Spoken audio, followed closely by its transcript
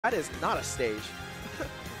That is not a stage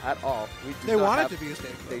at all. They want it to be a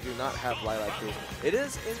stage. They do not have Lilac Cruise. It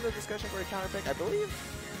is in the discussion for a counter pick, I believe.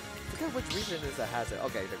 I forget which region is that has it.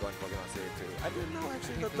 Okay, they're going Pokemon Stadium 2. I didn't know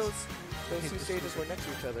actually that those two stages were next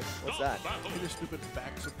to each other. What's that? It's a stupid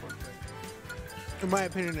back support thing. In my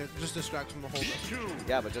opinion, it just distracts from the whole thing.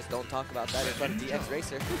 Yeah, but just don't talk about that in front of DX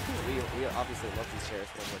Racer. we obviously love these chairs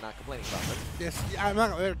when we're not complaining about them. Yes, yeah, I'm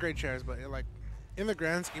not. They're great chairs, but like in the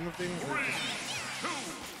grand scheme of things, they're just,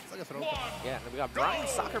 it's like a throw. Yeah, and then we got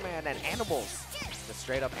BryamSoccerman and Animals. The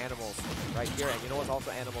straight up Animals right here. And you know what's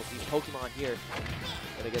also Animals? These Pokemon here.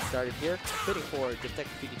 Gonna get started here. Fitting for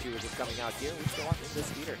Detective Pikachu, which is coming out here. We're still watching this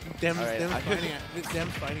speeder. Them fighting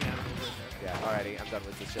animals right there. Yeah, alrighty, I'm done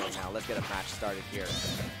with this chilling now. Let's get a match started here.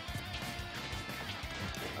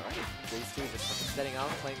 Alrighty, these two just setting out,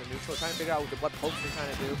 playing the neutral, trying to figure out what pokes they're trying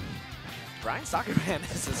to do. BryamSoccerman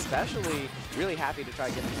is especially really happy to try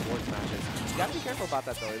to get these sports matches. You gotta be careful about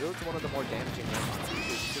that though. It is one of the more damaging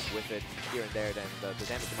weapons. Just with it here and there, then the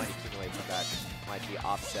damage that might accumulate from that might be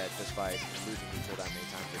offset just by losing neutral that many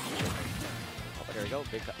times. Oh, but here we go,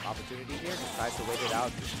 big opportunity here. Tries to wait it out,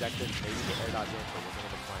 projected, maybe the air dodge in, but wasn't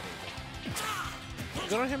able to find anything.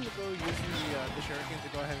 Good on him to go using the Shuriken to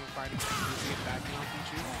go ahead and find using it backing on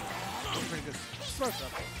Pichu. That's pretty good. Smart stuff.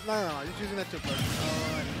 No, just using that to approach.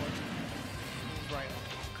 Oh, and right.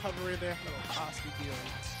 Recovery there. Little costly deal.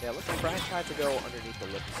 Yeah, looks like Brian tried to go underneath the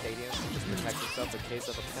Liberty Stadium to just protect himself in case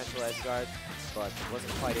of a potential edge guard, but wasn't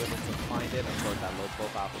quite able to find it. Of course, that low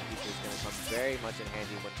profile from Pichu is going to come very much in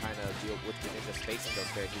handy when trying to deal with Greninja spacing those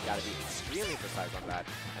pairs. You've got to be extremely precise on that,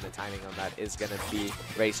 and the timing on that is going to be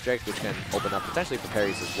very strict, which can open up potentially for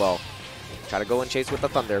parries as well. Try to go and chase with the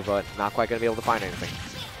Thunder, but not quite going to be able to find anything.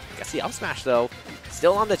 Guess the up smash though,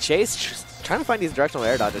 still on the chase, just trying to find these directional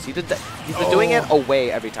air dodges. He's been doing it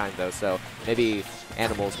away every time though, so maybe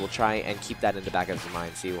Animals will try and keep that in the back of his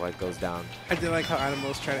mind, see what goes down. I did like how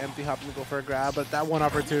Animals try to empty hop and go for a grab, but that one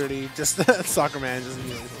opportunity, just Soccerman just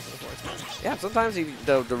immediately goes for the force. Yeah, sometimes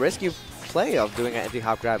the risk you play of doing an empty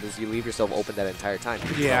hop grab is you leave yourself open that entire time.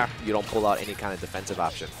 Yeah. You don't pull out any kind of defensive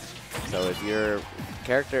option. So if your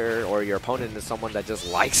character or your opponent is someone that just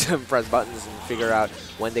likes to press buttons and figure out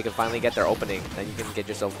when they can finally get their opening, then you can get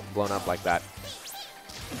yourself blown up like that.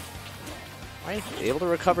 Right, able to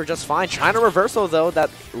recover just fine. Trying to reversal though,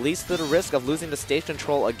 that leads to the risk of losing the stage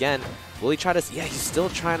control again. Will he try to? Yeah, he's still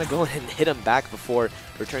trying to go and hit him back before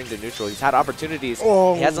returning to neutral. He's had opportunities.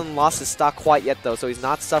 Oh. He hasn't lost his stock quite yet though, so he's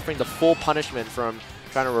not suffering the full punishment from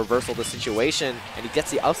trying to reversal the situation. And he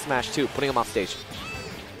gets the up smash too, putting him off stage.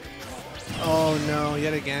 Oh no,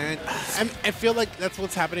 yet again. I feel like that's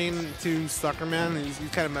what's happening to Soccerman. He's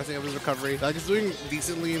kind of messing up his recovery. Like, he's doing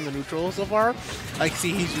decently in the neutral so far. Like,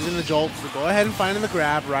 see, he's using the jolt to go ahead and find the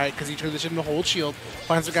grab, right? Because he transitioned the whole shield,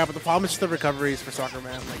 finds the grab, but the problem is just the recoveries for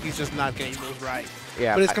Soccerman. Like, he's just not getting those right.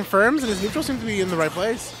 Yeah, but it confirms, and his neutral seems to be in the right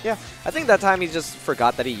place. Yeah, I think that time he just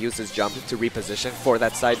forgot that he used his jump to reposition for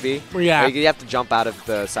that side B. Yeah. Like, you have to jump out of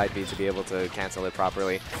the side B to be able to cancel it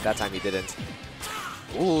properly. That time he didn't.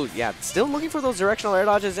 Ooh, yeah, still looking for those directional air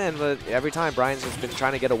dodges in, but every time Brian's just been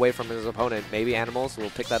trying to get away from his opponent. Maybe Animals will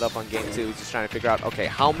pick that up on game 2. He's just trying to figure out, okay,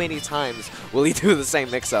 how many times will he do the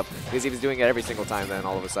same mix-up? Because if he's doing it every single time, then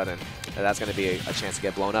all of a sudden, that's going to be a chance to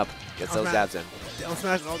get blown up. Gets those dabs in. Down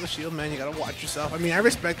smash all the shield, man. You got to watch yourself. I mean, I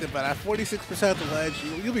respect it, but at 46% of the ledge,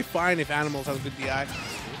 you'll be fine if Animals has a good DI.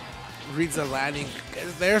 Reads the landing.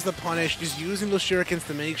 There's the punish. Just using those shurikens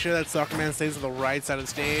to make sure that Soccerman stays on the right side of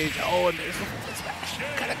the stage. Oh, and there's the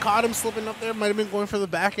smash. Kind of caught him slipping up there. Might have been going for the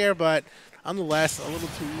back air, but nonetheless, a little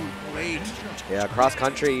too late. Yeah, cross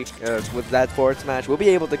country with that forward smash, we'll be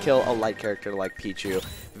able to kill a light character like Pichu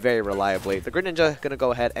very reliably. The Greninja going to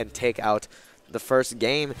go ahead and take out the first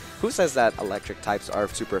game. Who says that electric types are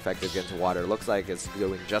super effective against water? Looks like it's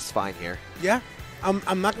doing just fine here. Yeah.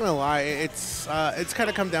 I'm not gonna lie. It's kind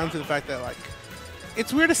of come down to the fact that, like,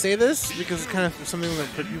 it's weird to say this because it's kind of something that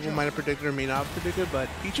people might have predicted or may not have predicted, but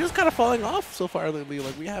Pichu's kind of falling off so far lately.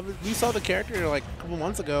 Like, we saw the character like a couple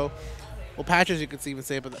months ago. Well, patches you could even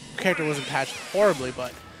say, but the character wasn't patched horribly.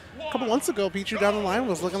 But a couple months ago, Pichu down the line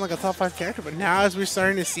was looking like a top 5 character. But now, as we're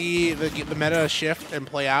starting to see the meta shift and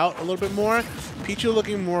play out a little bit more, Pichu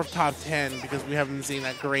looking more of top 10 because we haven't seen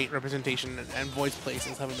that great representation and voice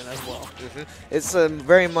placements haven't been as well. It's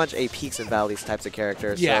very much a peaks and valleys types of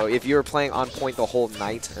character. Yeah. So if you're playing on point the whole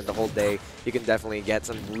night and the whole day, you can definitely get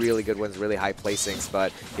some really good wins, really high placings.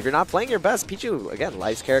 But if you're not playing your best, Pichu, again,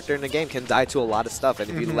 life's character in the game, can die to a lot of stuff. And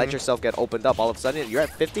if you let yourself get opened up, all of a sudden you're at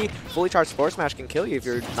 50, fully charged force smash can kill you if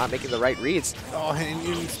you're not not making the right reads. Oh,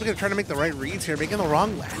 and speaking of trying to make the right reads here, making the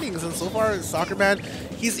wrong landings, and so far, SoccerMan,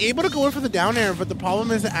 he's able to go in for the down air, but the problem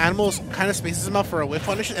is the Animals kind of spaces him out for a whiff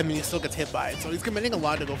punish, and then he still gets hit by it. So he's committing a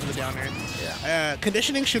lot to go for the down air. Yeah.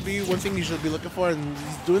 Conditioning should be one thing you should be looking for, and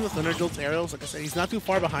he's doing the Thunder Jolts aerials. Like I said, he's not too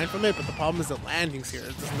far behind from it, but the problem is the landings here.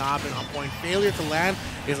 It's just not been on point. Failure to land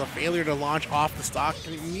is a failure to launch off the stock,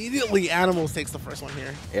 and immediately Animals takes the first one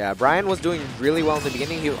here. Yeah, Brian was doing really well in the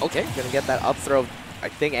beginning. He okay, gonna get that up throw. I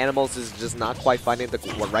think Animals is just not quite finding the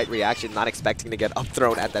right reaction, not expecting to get up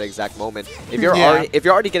thrown at that exact moment. If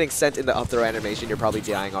you're already getting sent in the up throw animation, you're probably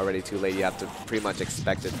dying already too late. You have to pretty much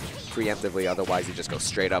expect it preemptively, otherwise you just go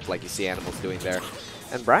straight up like you see Animals doing there.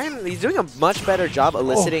 And Brian, he's doing a much better job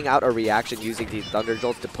eliciting out a reaction using the Thunder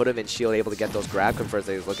Jolts to put him in shield, able to get those grab confers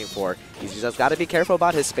that he's looking for. He's just got to be careful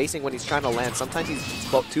about his spacing when he's trying to land. Sometimes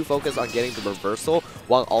he's too focused on getting the reversal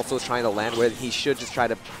while also trying to land, where he should just try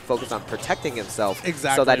to focus on protecting himself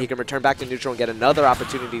so that he can return back to neutral and get another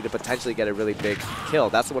opportunity to potentially get a really big kill.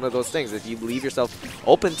 That's one of those things. If you leave yourself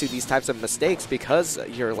open to these types of mistakes because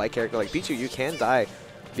you're a light character like Pichu, you can die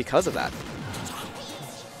because of that.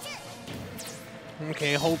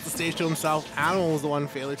 Okay, holds the stage to himself. Animal was the one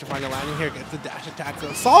failure to find a landing here. Gets the dash attack.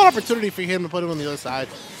 So solid opportunity for him to put him on the other side.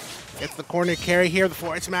 Gets the corner carry here. The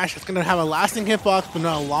forward smash. It's going to have a lasting hitbox, but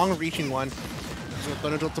not a long-reaching one. So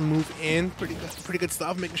Thunder Jolt to move in. Pretty good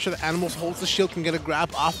stuff. Making sure the Animals holds the shield, can get a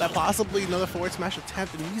grab off that. Possibly another forward smash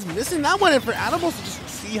attempt. And he's missing that one. And for Animals to just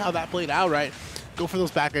see how that played out, right? Go for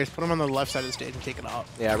those back airs, put him on the left side of the stage and take it out.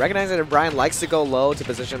 Yeah, recognizing that Brian likes to go low to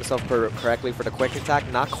position himself correctly for the quick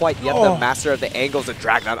attack. Not quite yet the master of the angles and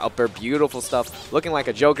drag down up air. Beautiful stuff. Looking like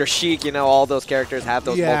a Joker Sheik, you know, all those characters have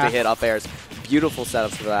those multi-hit up airs. Beautiful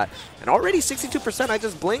setups for that. And already 62%, I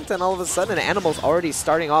just blinked, and all of a sudden Animal's already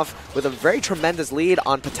starting off with a very tremendous lead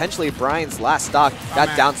on potentially Brian's last stock.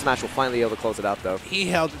 That down smash will finally be able to close it out, though. He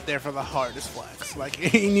held it there for the hardest flex. Like,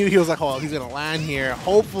 he knew, he was like, oh, he's going to land here.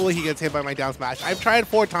 Hopefully he gets hit by my down smash. I've tried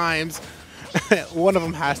 4 times. One of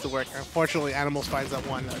them has to work. Unfortunately, Animals finds that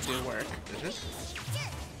one that did work.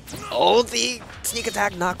 Oh, the sneak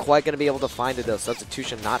attack not quite going to be able to find it, though.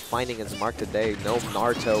 Substitution not finding his mark today. No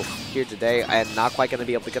Naruto here today, and not quite going to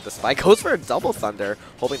be able to get the spike. Goes for a double Thunder,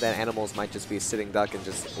 hoping that Animals might just be a sitting duck and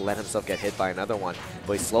just let himself get hit by another one.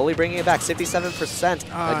 But he's slowly bringing it back,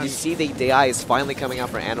 67%. You see the DI is finally coming out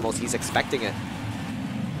for Animals. He's expecting it.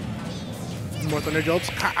 More Thunder Jolts.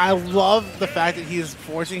 I love the fact that he's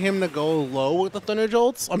forcing him to go low with the Thunder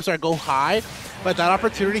Jolts. I'm sorry, go high. But that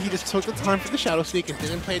opportunity, he just took the time for the Shadow Sneak and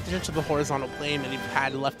didn't pay attention to the horizontal plane that he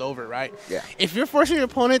had left over, right? Yeah. If you're forcing your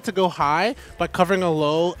opponent to go high by covering a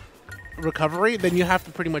low recovery, then you have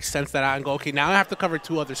to pretty much sense that out and go, okay, now I have to cover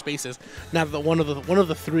 2 other spaces. Now that one of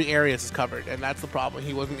the 3 areas is covered, and that's the problem.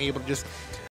 He wasn't able to just